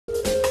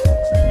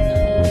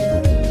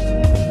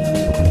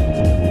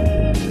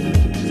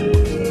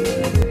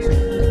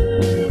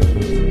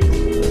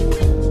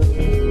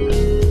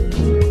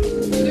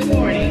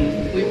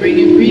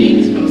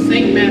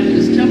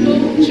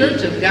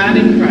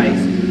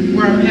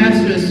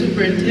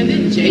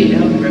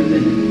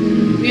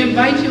J.L.Griffin. We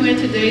invite you in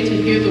today to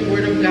hear the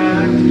word of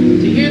God,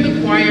 to hear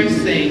the choir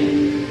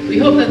sing. We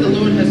hope that the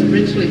Lord has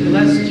richly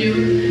blessed you,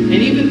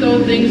 and even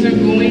though things are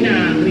going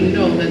on, we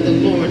know that the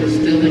Lord is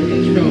still in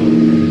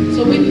control.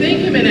 So we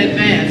thank him in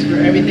advance for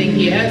everything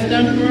he has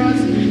done for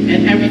us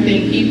and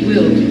everything he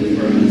will do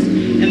for us.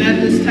 And at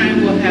this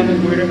time, we'll have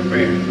a word of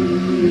prayer.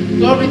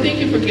 Lord, we thank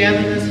you for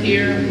gathering us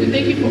here. We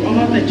thank you for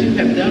all that you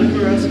have done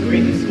for us,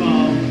 great and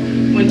small.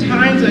 When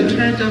times are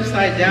turned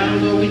upside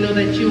down, Lord, we know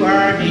that you are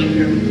our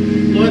anchor.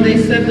 Lord,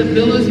 they said the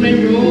billows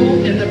may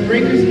roll and the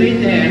breakers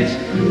may dash,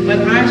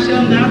 but I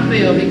shall not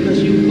fail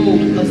because you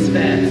hold us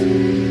fast.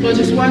 Lord,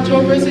 just watch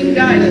over us and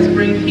guide us.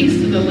 Bring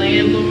peace to the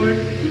land,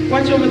 Lord.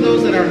 Watch over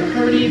those that are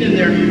hurting in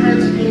their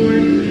hearts,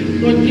 Lord.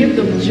 Lord, give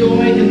them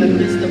joy in the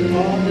midst of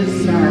all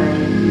this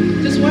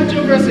sorrow. Just watch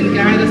over us and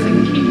guide us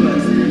and keep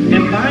us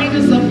and bind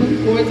us up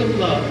with cords of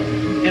love.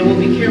 And we'll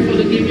be careful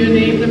to give your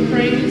name the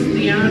praise,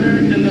 the honor,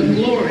 and the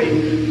glory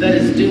that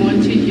is due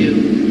unto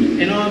you.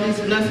 And all these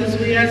blessings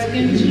we ask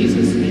in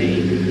Jesus'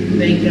 name.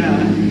 Thank God.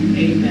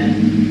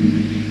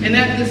 Amen. And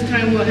at this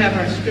time, we'll have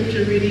our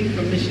scripture reading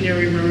from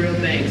missionary Maria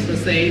Banks. So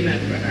say amen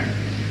for her.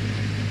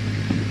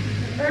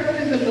 The earth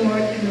is the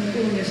Lord and the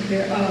fullness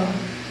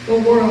thereof, the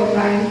world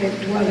lies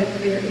that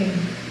dwelleth therein.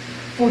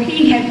 For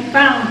he hath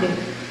founded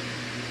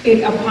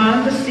it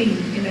upon the sea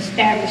and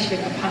established it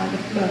upon the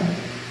flood.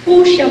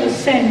 Who shall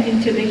ascend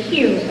into the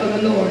hills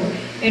of the Lord,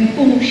 and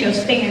who shall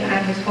stand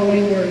on his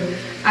holy word?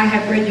 I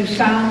have read you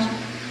Psalms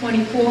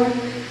 24,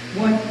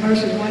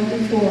 verses 1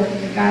 through 4,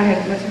 and God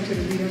has blessed to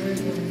the reader of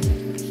his word.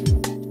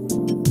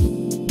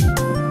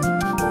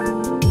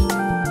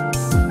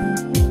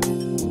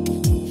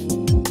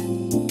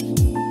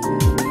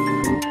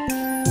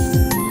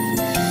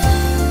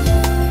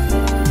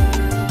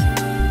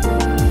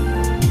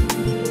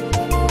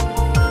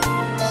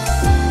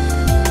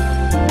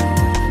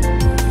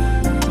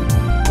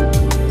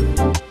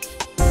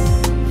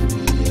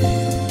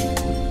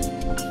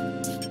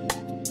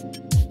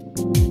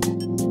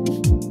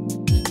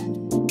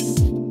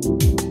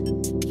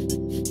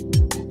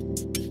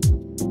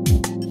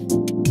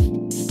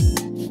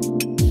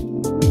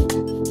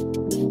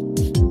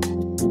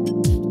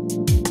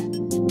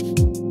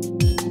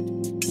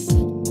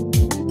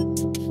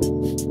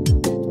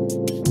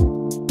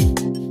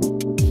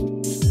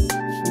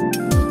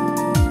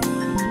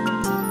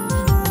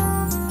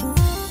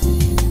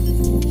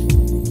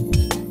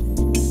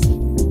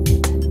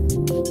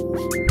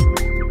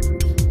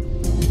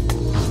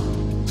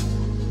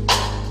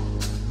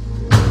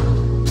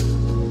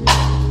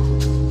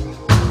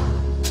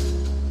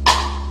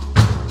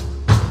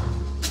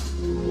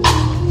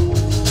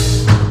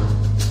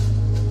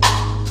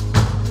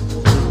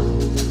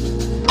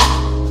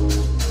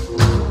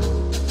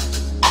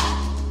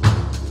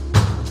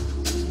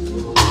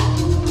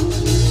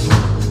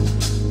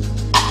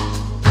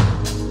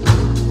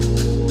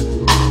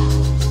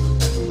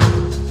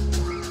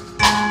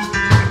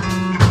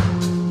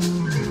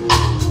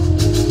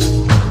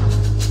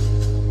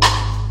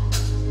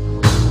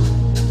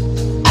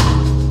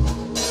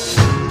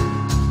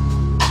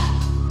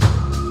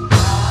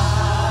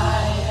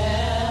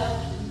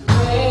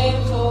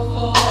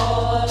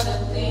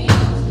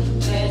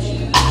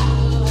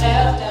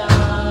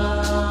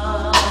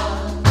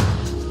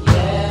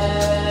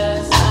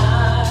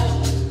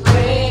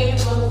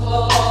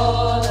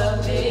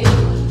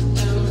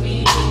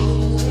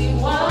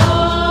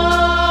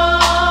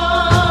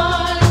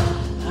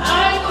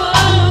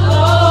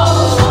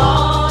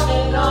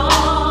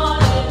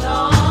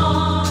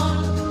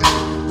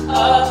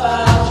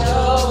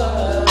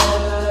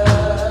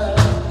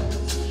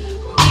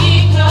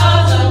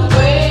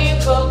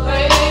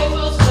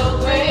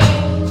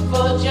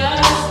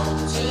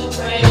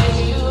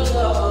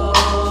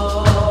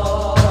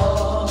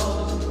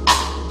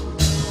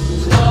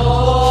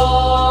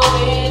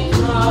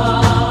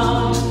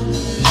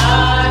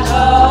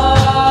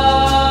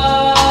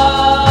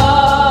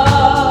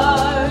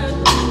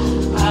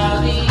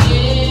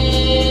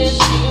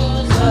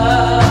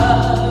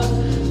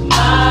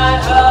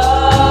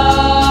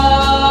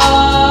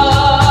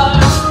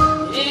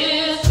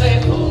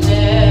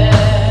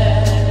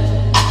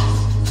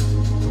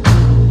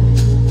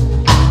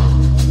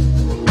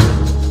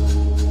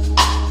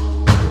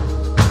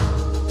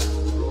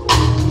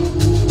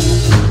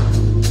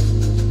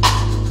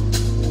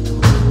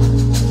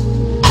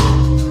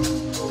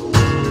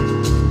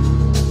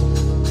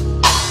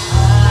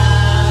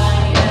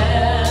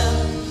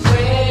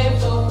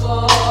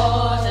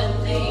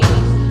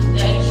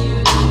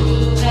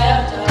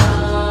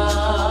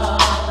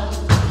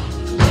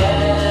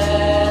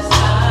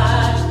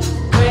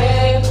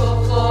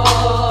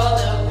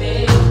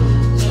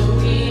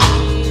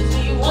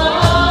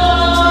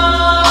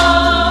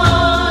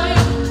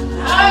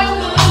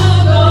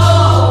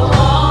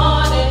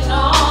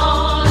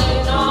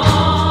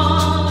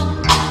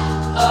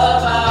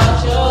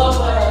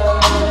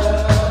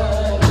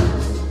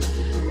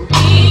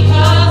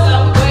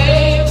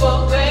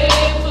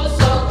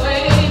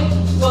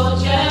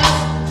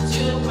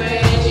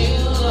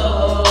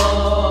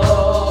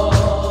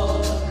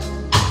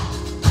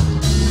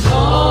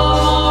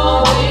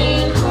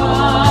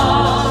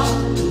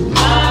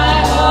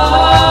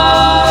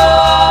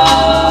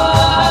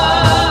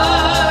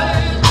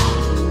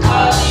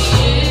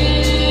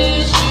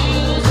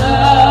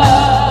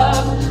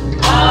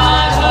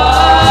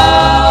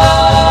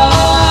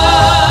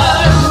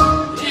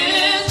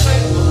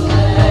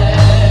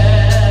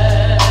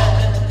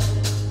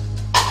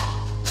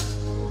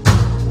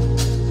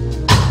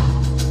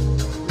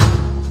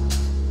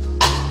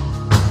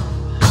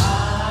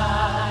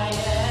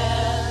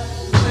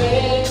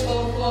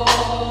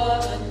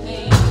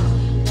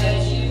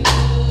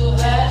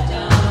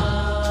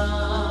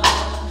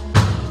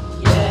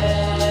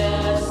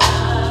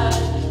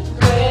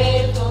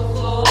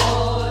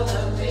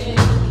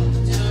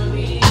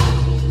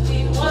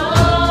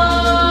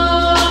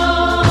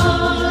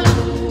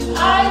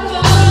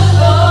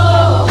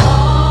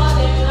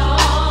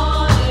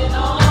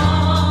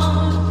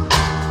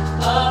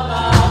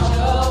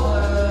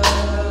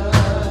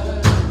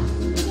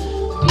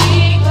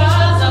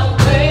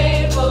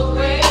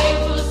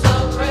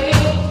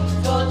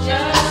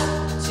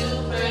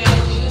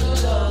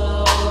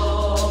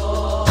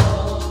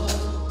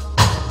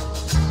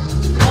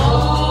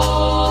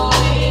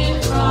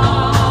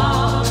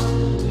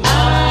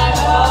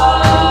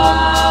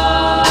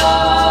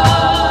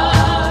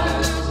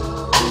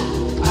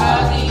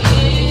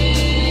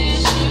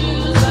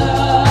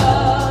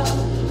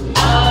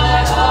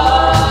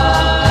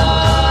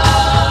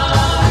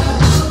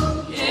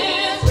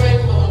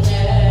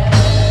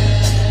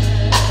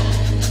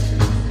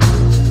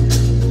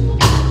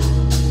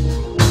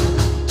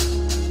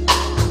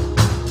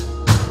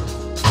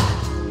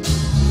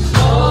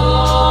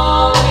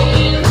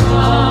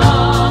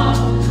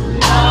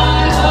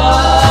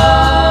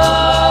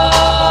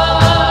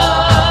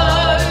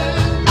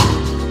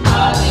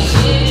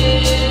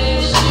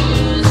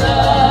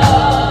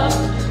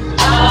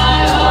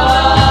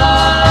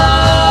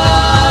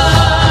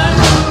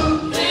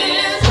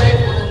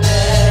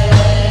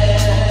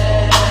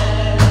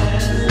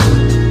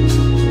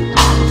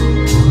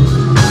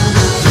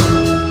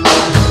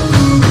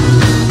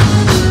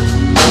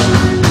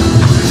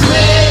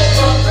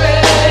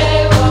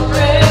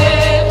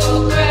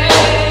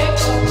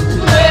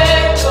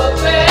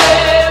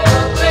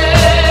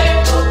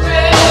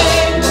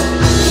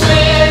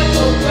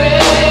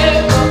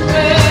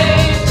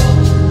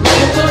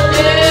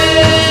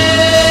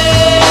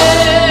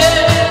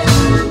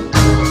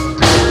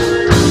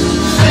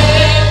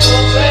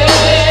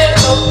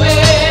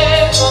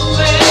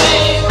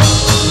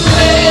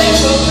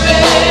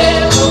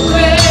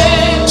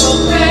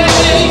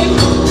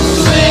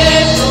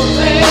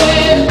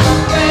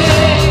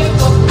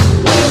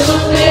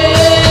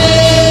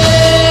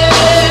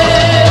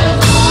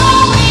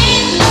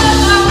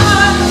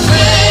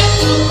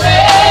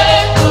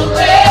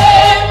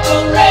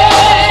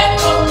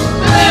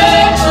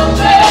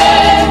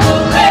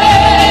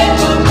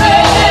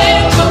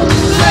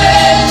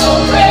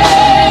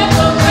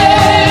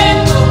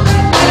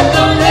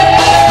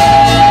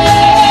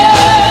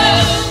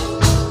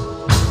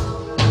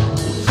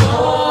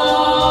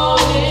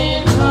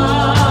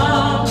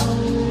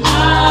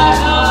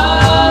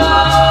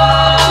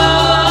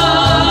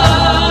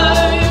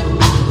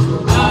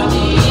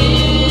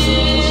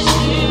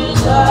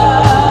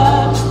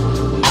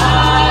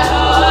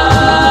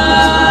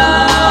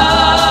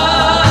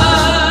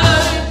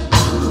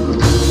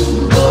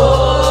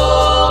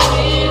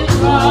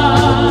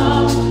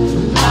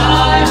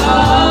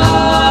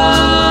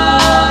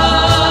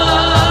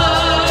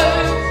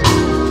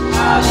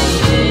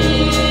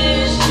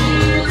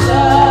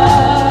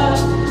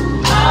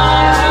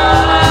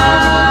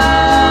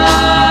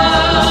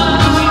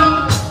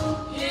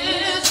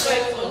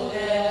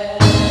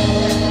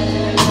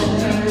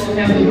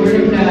 also have the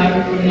Word of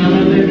God from none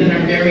other than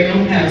our very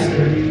own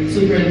pastor,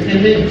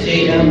 Superintendent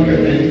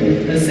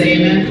J.L.Griffin. Let's say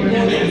amen for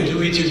him. And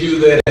to each of you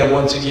that have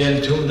once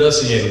again tuned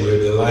us in, we're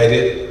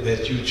delighted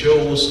that you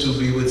chose to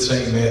be with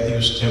St.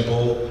 Matthew's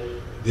Temple.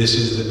 This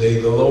is the day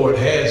the Lord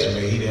has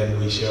made, and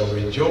we shall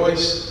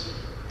rejoice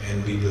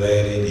and be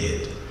glad in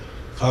it.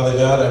 Father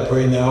God, I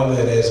pray now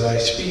that as I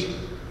speak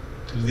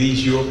to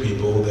these your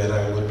people, that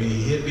I would be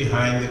hid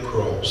behind the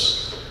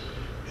cross,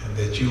 and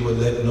that you would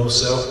let no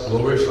self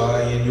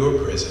glorify in your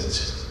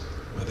presence,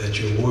 but that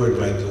your word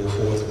might go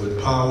forth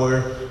with power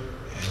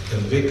and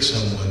convict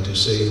someone to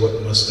say,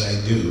 what must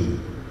I do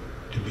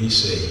to be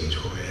saved?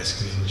 For I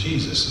ask it in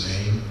Jesus'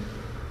 name,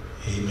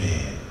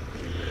 amen.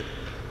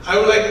 I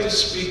would like to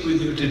speak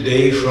with you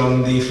today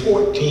from the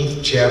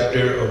 14th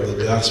chapter of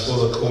the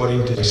Gospel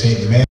according to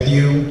St.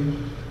 Matthew.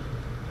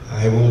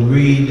 I will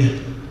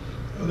read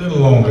a little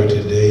longer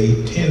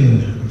today,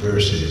 10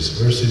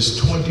 verses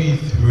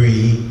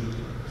 23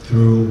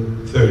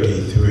 through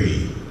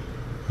 33.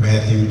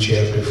 Matthew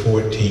chapter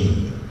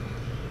 14.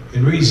 It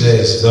reads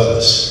as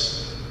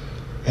thus: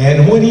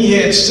 And when he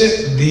had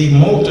sent the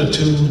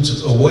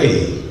multitudes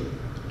away,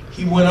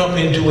 he went up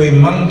into a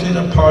mountain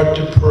apart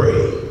to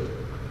pray.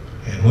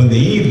 And when the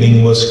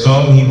evening was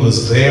come, he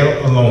was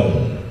there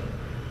alone.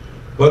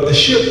 But the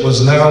ship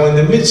was now in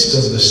the midst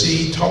of the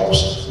sea,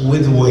 tossed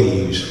with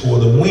waves, for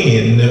the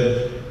wind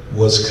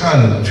was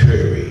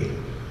contrary.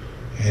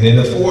 And in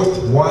the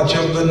fourth watch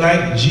of the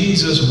night,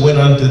 Jesus went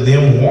unto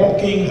them,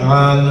 walking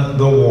on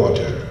the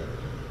water.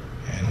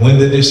 And when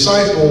the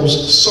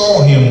disciples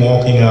saw him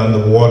walking on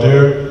the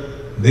water,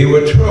 they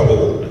were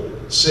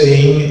troubled,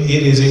 saying,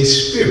 It is a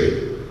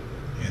spirit.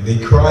 And they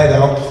cried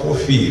out for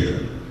fear.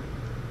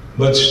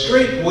 But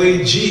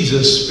straightway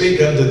Jesus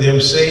spake unto them,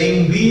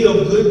 saying, Be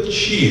of good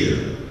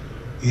cheer,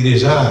 it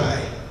is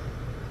I,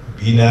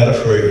 be not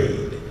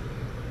afraid.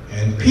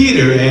 And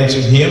Peter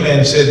answered him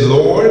and said,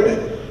 Lord,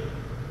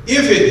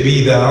 if it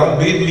be thou,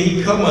 bid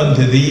me come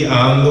unto thee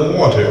on the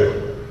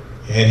water.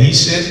 And he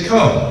said,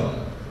 Come.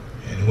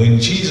 And when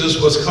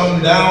Jesus was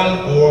come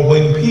down, or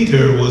when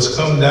Peter was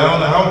come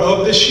down out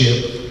of the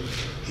ship,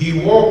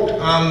 he walked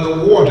on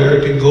the water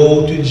to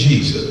go to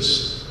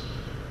Jesus.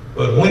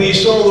 But when he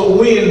saw the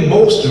wind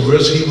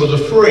boisterous, he was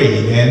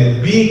afraid,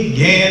 and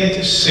began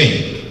to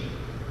sink.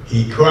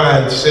 He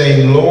cried,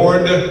 saying,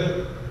 Lord,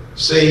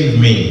 save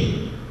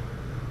me.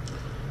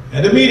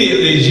 And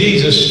immediately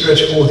Jesus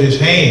stretched forth his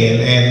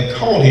hand, and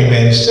caught him,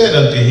 and said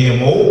unto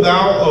him, O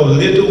thou of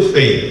little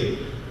faith,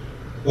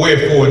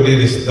 wherefore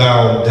didst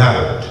thou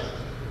doubt?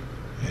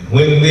 And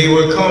when they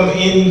were come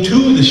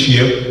into the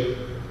ship,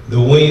 the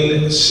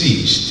wind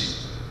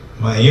ceased.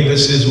 My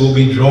emphasis will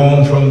be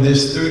drawn from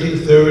this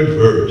 33rd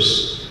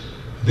verse.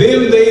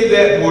 Then they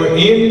that were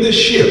in the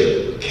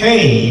ship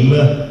came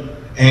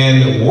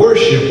and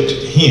worshipped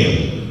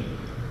him,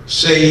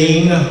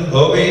 saying,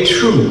 Of a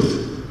truth,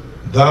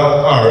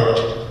 thou art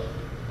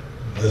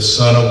the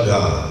Son of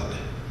God.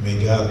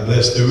 May God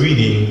bless the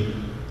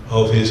reading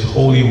of his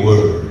holy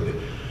word.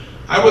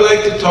 I would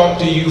like to talk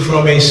to you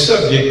from a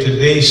subject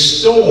today: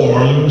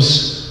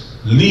 storms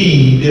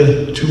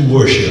lead to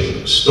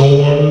worship.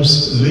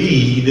 Storms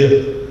lead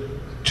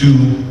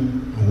to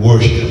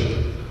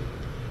worship.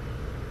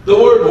 The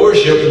word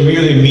worship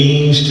merely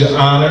means to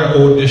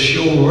honor or to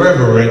show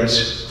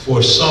reverence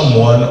for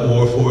someone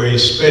or for a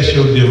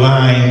special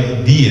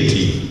divine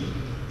deity.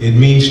 It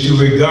means to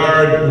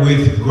regard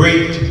with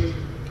great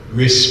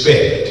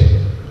respect.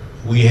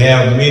 We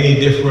have many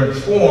different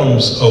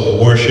forms of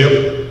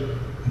worship,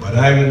 but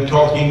I'm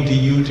talking to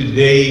you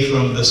today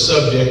from the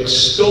subject,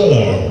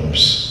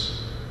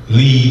 storms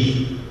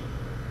lead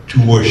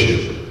to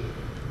worship.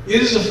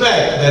 It is a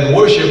fact that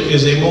worship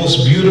is a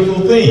most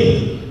beautiful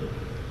thing,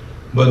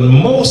 but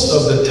most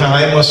of the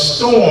time a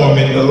storm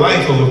in the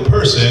life of a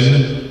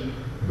person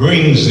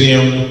brings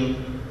them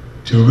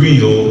to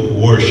real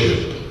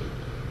worship.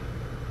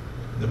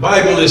 The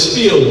Bible is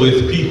filled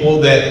with people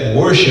that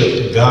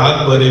worshiped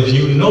God, but if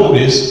you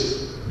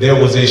notice,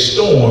 there was a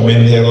storm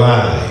in their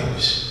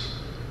lives.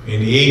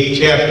 In the 8th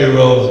chapter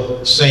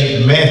of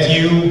St.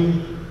 Matthew,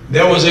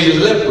 there was a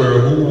leper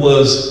who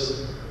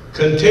was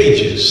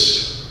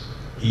contagious.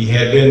 He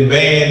had been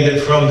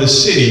banned from the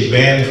city,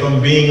 banned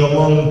from being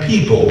among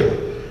people.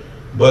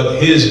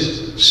 But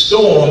his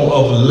storm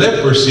of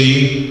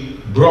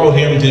leprosy brought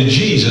him to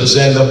Jesus,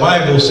 and the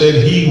Bible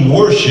said he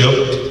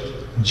worshiped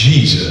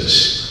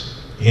Jesus.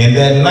 In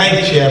that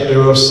 9th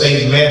chapter of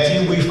St.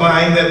 Matthew, we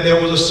find that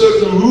there was a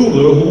certain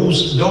ruler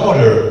whose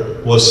daughter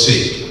was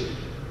sick.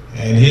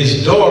 And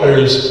his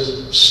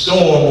daughter's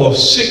storm of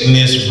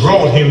sickness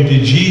brought him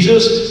to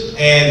Jesus,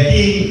 and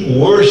he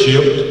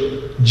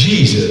worshiped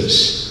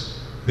Jesus.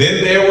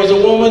 Then there was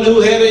a woman who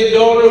had a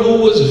daughter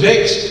who was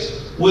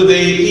vexed with an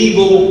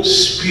evil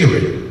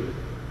spirit.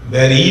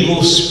 That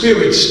evil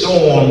spirit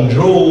storm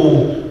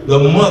drove the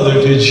mother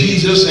to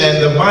Jesus,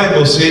 and the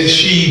Bible said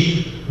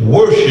she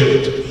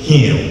worshiped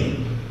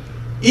him.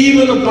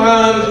 Even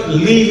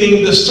upon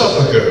leaving the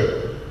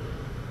sepulchre,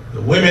 the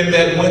The women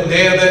that went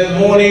there that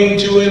morning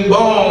to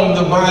embalm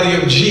the body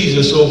of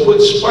Jesus or put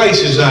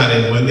spices on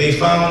it, when they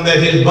found that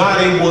his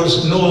body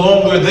was no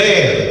longer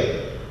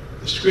there,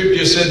 the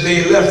scripture said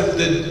they left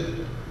the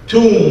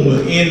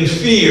tomb in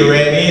fear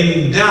and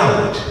in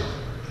doubt.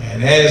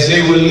 And as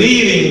they were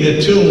leaving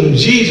the tomb,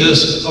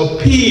 Jesus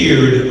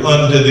appeared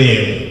unto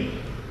them.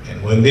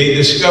 And when they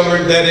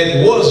discovered that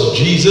it was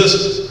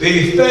Jesus,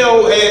 they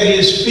fell at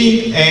his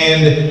feet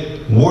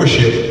and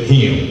worshiped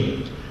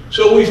him.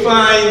 So we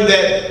find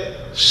that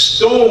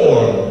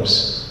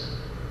storms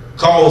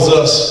cause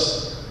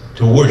us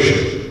to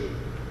worship.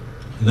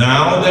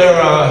 Now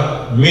there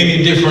are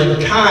many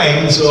different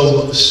kinds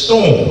of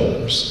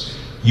storms.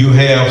 You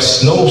have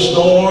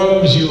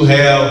snowstorms, you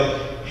have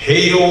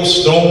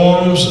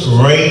hailstorms,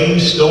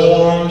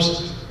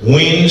 rainstorms,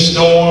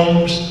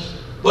 windstorms,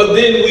 but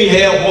then we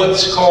have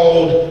what's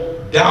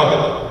called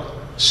doubt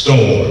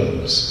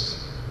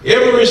storms.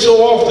 Every so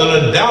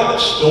often a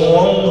doubt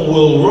storm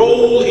will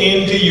roll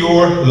into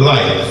your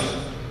life.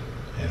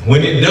 And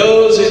when it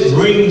does, it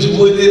brings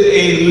with it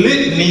a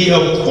litany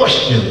of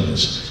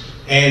questions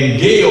and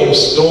gale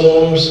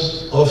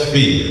storms of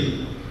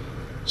fear.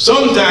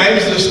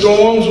 Sometimes the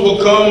storms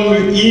will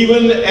come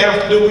even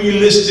after we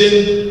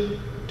listen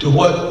to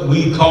what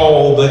we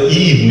call the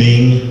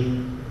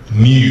evening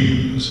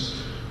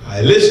news.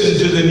 I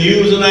listen to the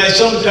news and I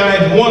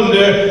sometimes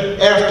wonder,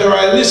 after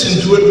I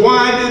listen to it,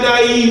 why did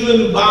I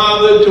even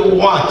bother to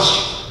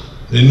watch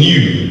the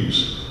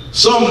news?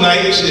 Some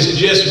nights it's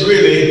just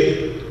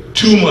really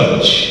too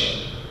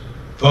much.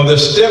 From the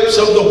steps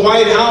of the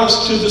White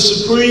House to the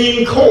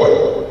Supreme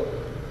Court,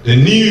 the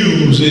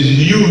news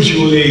is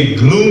usually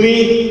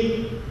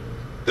gloomy,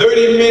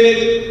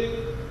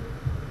 30-minute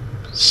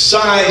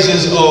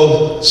sizes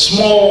of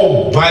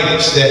small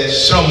bites that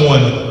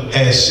someone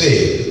has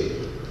said.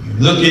 You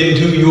look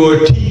into your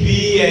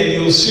TV and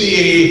you'll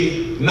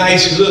see a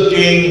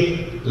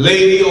nice-looking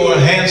lady or a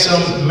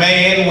handsome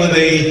man with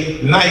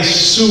a nice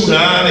suit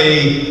on,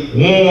 a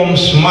warm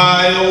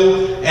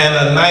smile,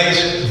 and a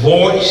nice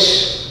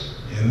voice.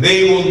 And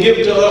they will give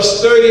to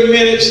us 30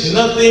 minutes,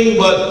 nothing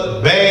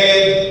but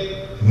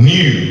bad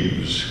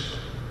news.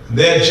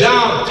 Their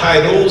job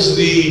titles,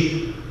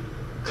 the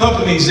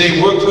companies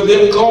they work for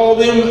them call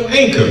them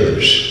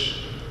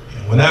anchors.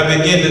 And when I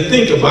begin to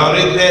think about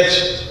it,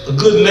 that's a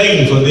good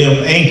name for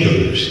them,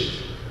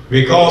 anchors.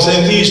 Because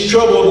in these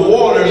troubled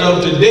waters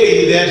of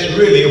today, that's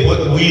really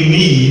what we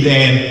need,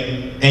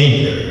 an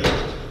anchor.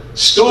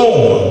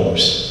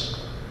 Storms.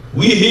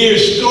 We hear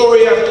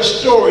story after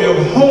story of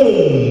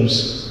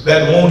homes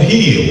that won't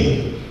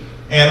heal,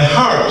 and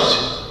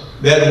hearts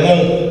that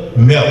won't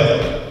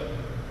melt.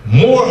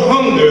 More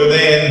hunger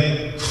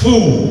than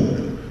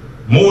food,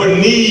 more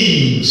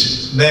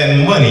needs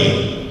than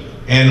money,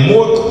 and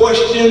more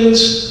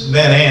questions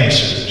than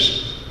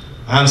answers.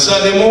 On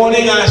Sunday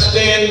morning, I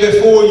stand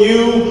before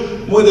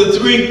you with a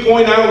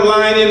 3-point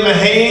outline in my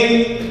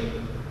hand,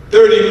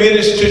 30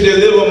 minutes to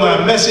deliver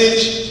my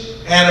message,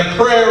 and a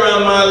prayer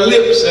on my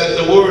lips that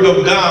the word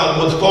of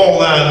God would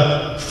fall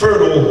on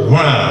fertile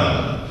ground.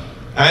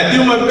 I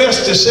do my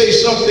best to say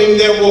something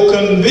that will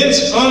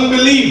convince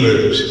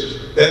unbelievers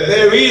that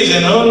there is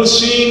an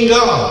unseen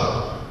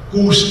God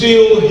who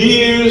still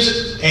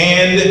hears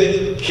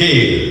and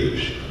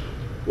cares.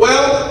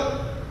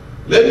 Well,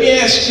 let me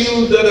ask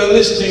you that are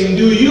listening,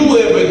 do you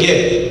ever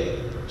get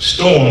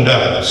storm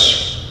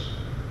doubts?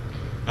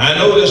 I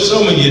know that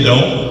some of you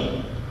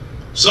don't.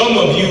 Some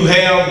of you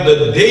have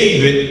the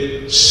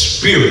David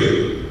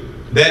spirit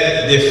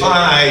that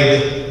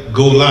defied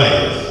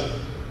Goliath.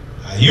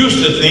 I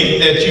used to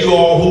think that you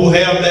all who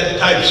have that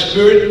type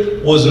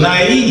spirit was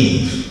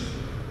naive,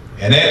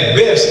 and at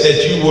best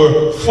that you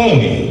were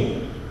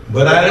phony.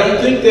 But I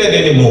don't think that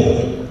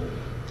anymore.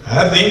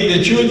 I think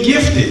that you're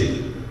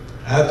gifted.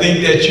 I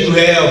think that you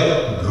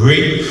have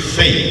great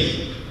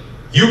faith.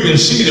 You can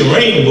see the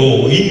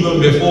rainbow even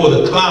before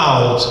the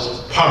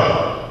clouds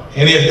part.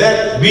 And if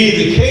that be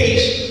the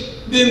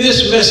case, then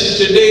this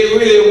message today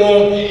really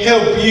won't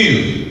help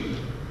you.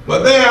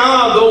 But there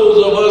are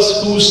those of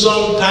us who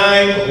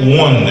sometimes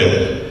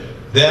wonder.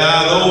 There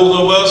are those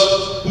of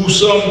us who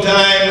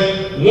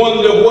sometimes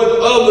wonder what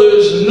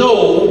others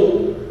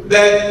know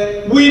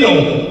that we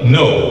don't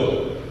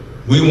know.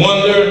 We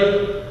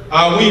wonder,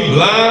 are we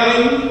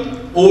blind,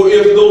 or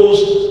if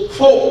those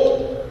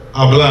folk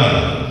are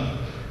blind?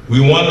 We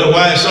wonder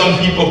why some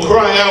people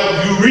cry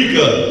out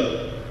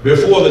Eureka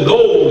before the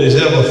gold is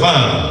ever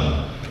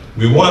found.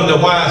 We wonder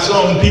why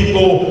some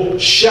people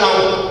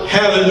shout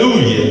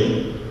hallelujah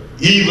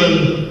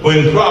even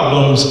when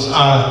problems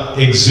are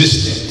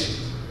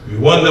existent. We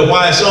wonder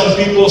why some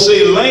people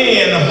say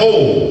land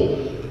ho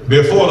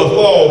before the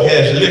fog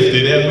has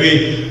lifted, and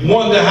we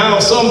wonder how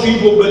some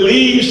people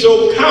believe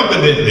so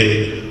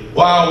confidently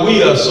while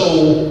we are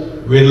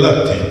so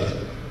reluctant.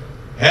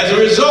 As a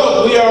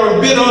result, we are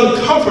a bit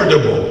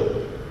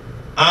uncomfortable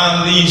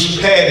on these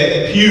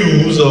padded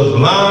pews of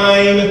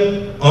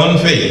blind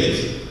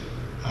unfaith.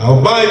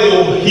 Our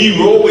Bible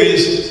hero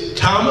is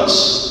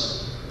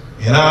Thomas,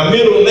 and our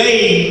middle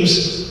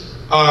names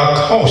are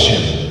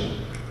Caution.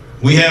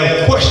 We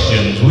have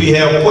questions. We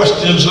have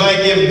questions like,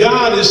 if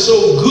God is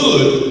so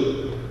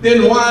good,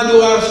 then why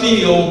do I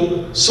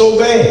feel so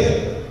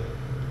bad?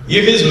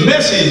 If his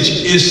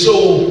message is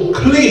so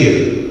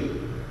clear,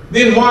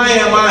 then why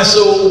am I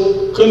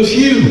so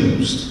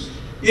confused?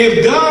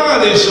 If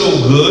God is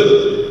so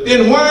good,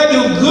 then why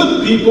do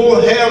good people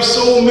have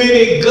so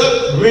many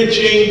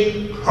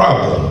gut-wrenching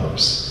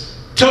problems?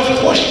 Tough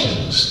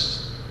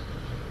questions.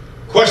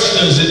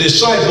 Questions the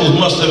disciples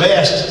must have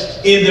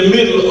asked in the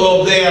middle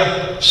of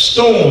their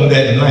storm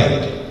that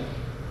night.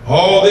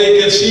 All they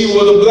could see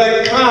were the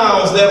black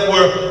clouds that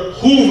were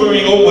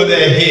hovering over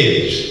their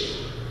heads.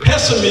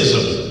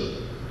 Pessimism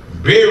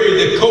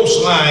buried the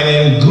coastline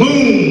and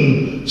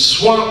gloom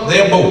swamped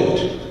their boat.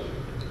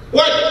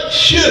 What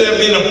should have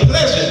been a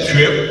pleasant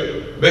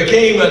trip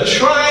became a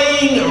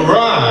trying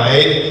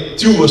ride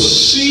through a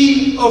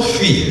sea of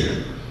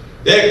fear.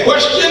 Their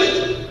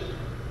question: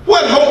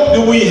 what hope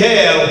do we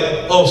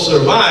have of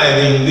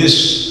surviving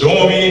this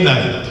stormy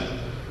night?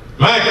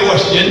 My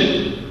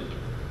question: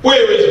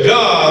 where is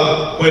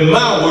God when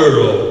my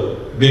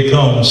world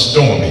becomes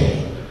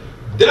stormy?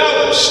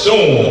 Doubt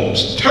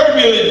storms,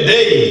 turbulent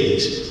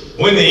days,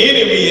 when the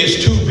enemy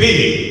is too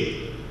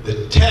big,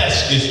 the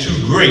task is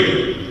too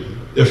great,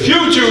 the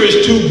future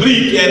is too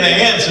bleak, and the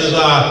answers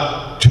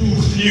are too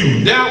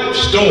few. Doubt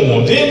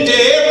storms. Into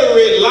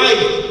every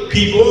life,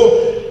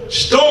 people,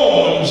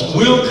 storms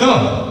will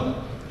come.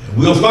 And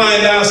we'll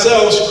find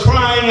ourselves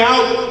crying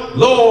out,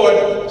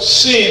 Lord,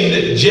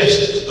 send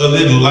just a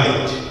little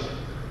light.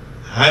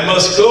 I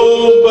must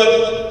close,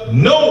 but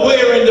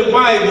nowhere in the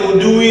Bible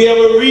do we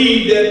ever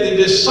read that the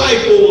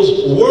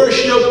disciples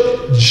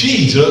worshiped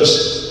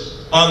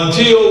Jesus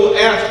until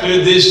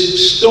after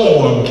this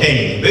storm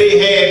came. They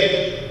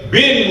had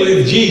been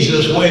with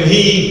Jesus when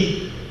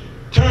he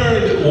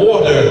turned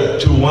water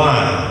to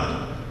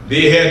wine.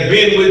 They had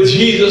been with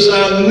Jesus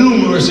on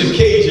numerous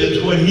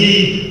occasions when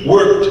he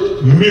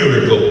worked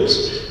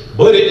miracles.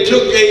 But it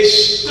took a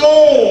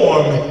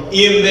storm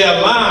in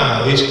their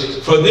lives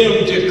for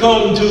them to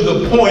come to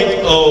the point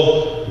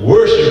of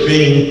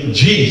worshiping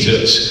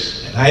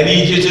Jesus. And I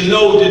need you to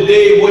know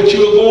today what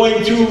you're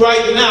going through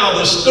right now,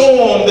 the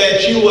storm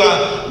that you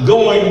are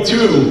going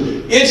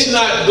through. It's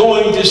not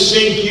going to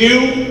sink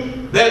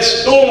you. That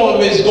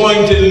storm is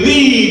going to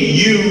lead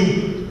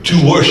you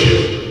to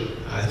worship.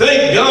 I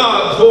thank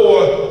God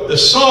for the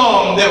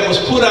song that was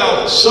put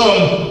out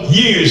some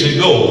years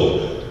ago.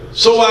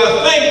 So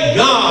I thank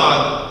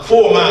God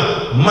for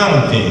my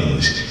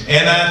mountains,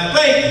 and I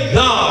thank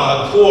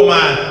God for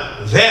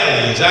my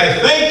valleys. I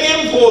thank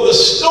him for the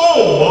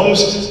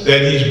storms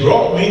that he's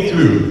brought me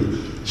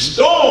through.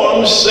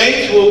 Storms,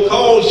 saints, will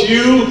cause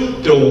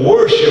you to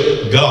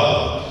worship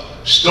God.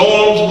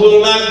 Storms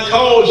will not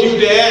cause you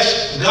to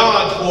ask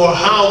God for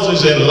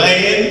houses and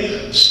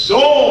land.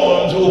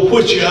 Storms will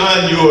put you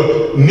on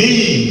your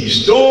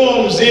knees.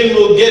 Storms then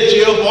will get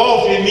you up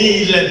off your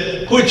knees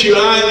and put you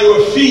on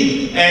your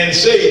feet and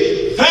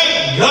say,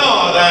 thank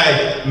God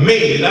I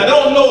made it. I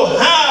don't know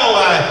how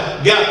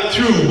I got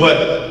through,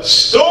 but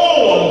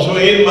storms were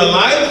in my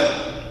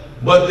life,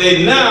 but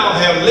they now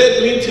have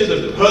led me to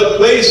the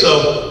place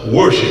of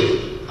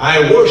worship.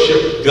 I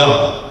worship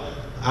God.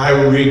 I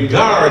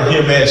regard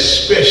him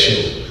as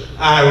special.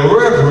 I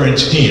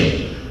reverence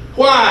him.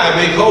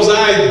 Why? Because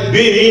I've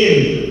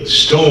been in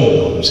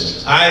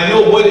storms. I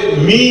know what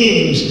it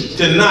means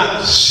to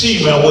not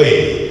see my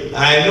way.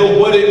 I know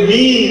what it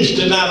means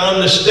to not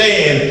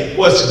understand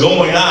what's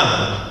going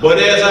on. But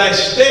as I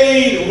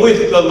stayed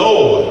with the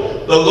Lord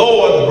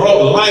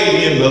brought light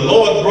in. The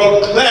Lord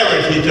brought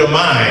clarity to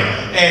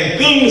mind. And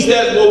things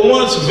that were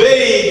once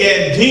vague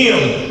and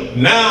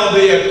dim, now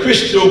they are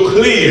crystal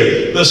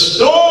clear. The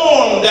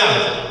storm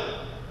doubt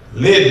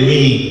led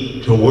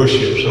me to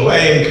worship. So I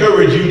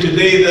encourage you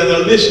today that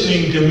are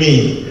listening to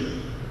me,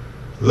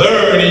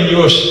 learn in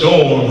your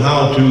storm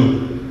how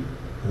to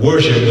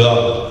worship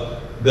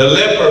God. The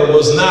leper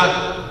was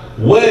not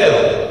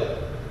well,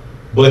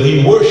 but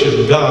he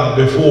worshiped God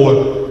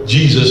before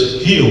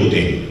Jesus healed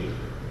him.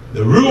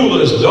 The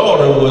ruler's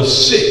daughter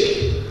was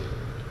sick,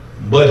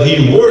 but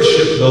he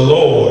worshiped the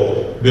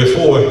Lord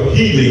before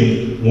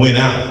healing went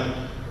out.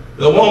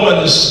 The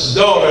woman's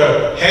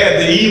daughter had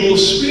the evil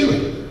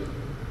spirit,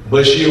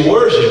 but she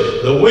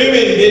worshiped. The women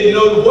didn't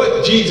know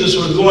what Jesus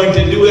was going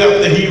to do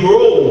after he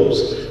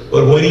rose,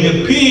 but when he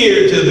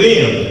appeared to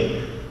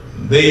them,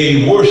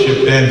 they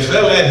worshiped and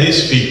fell at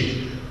his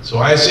feet. So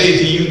I say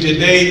to you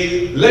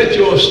today, let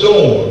your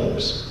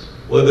storms,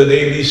 whether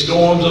they be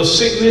storms of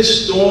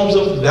sickness, storms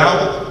of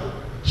doubt,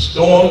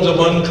 storms of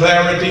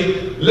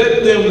unclarity,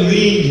 let them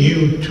lead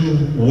you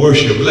to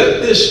worship.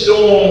 Let this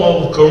storm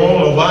of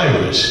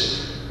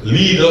coronavirus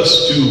lead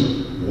us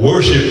to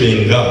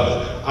worshiping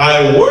God.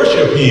 I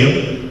worship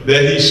him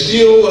that he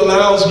still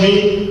allows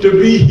me to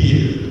be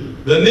here.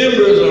 The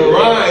numbers are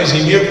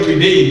rising every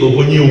day, but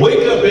when you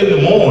wake up in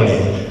the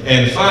morning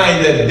and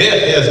find that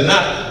death has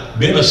not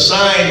been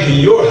assigned to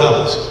your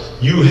house,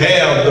 you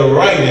have the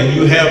right and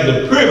you have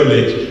the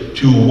privilege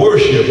to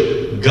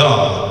worship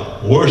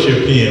God.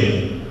 Worship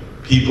him,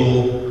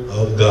 people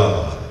of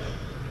God.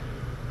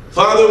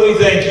 Father, we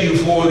thank you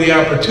for the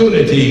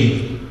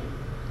opportunity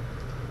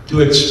to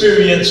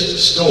experience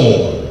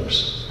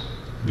storms,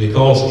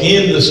 because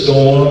in the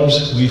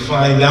storms we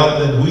find out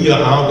that we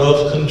are out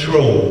of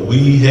control.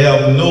 We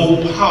have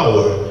no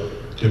power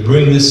to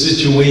bring the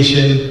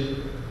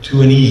situation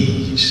to an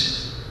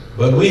ease.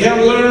 But we have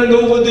learned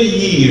over the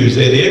years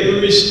that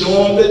every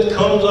storm that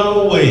comes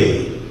our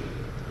way,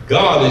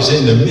 God is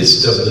in the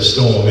midst of the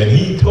storm, and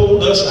he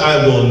told us,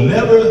 I will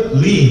never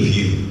leave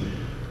you,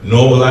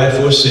 nor will I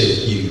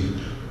forsake you.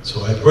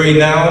 So I pray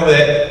now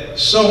that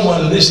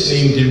someone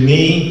listening to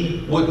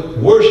me would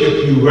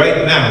worship you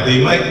right now.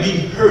 They might be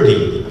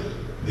hurting.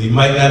 They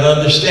might not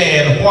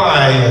understand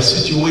why a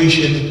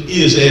situation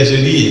is as it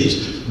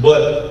is,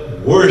 but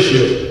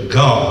worship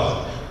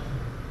God.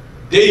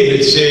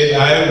 David said,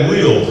 I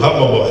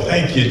will,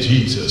 thank you,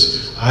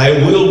 Jesus. I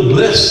will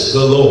bless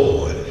the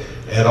Lord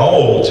at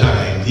all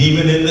times,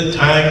 even in the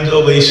times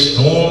of a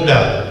stormed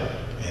out.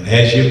 And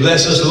as you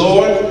bless us,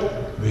 Lord,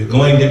 we're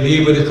going to be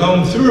able to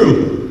come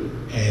through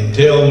and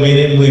tell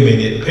men and women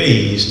it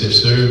pays to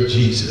serve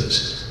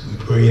Jesus.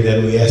 We pray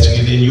that we ask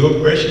it in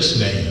your precious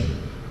name.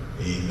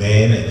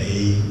 Amen and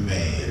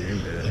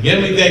amen.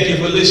 Again, we thank you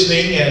for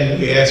listening, and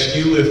we ask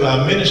you if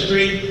our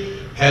ministry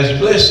has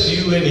blessed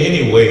you in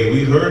any way.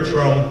 We heard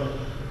from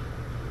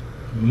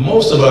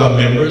most of our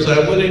members.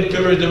 I would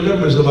encourage the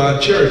members of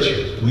our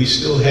church. We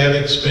still have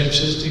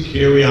expenses to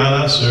carry on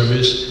our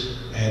service,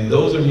 and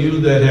those of you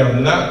that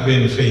have not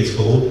been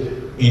faithful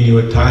in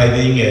your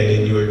tithing and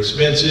in your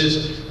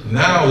expenses,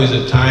 now is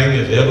a time,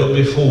 if ever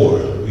before,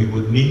 we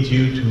would need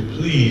you to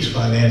please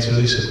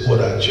financially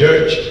support our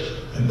church.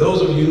 And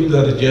those of you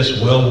that are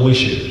just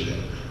well-wishers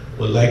and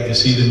would like to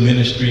see the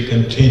ministry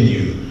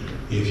continue,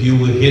 if you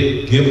would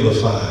hit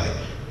Givelify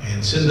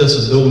and send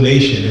us a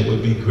donation, it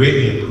would be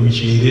greatly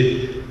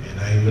appreciated. And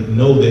I would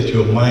know that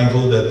you're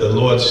mindful that the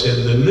Lord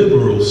said the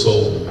liberal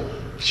soul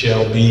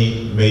shall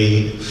be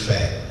made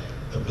fat.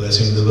 The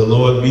blessings of the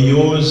Lord be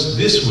yours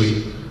this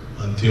week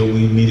until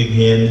we meet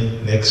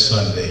again next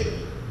Sunday.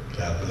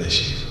 God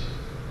bless you.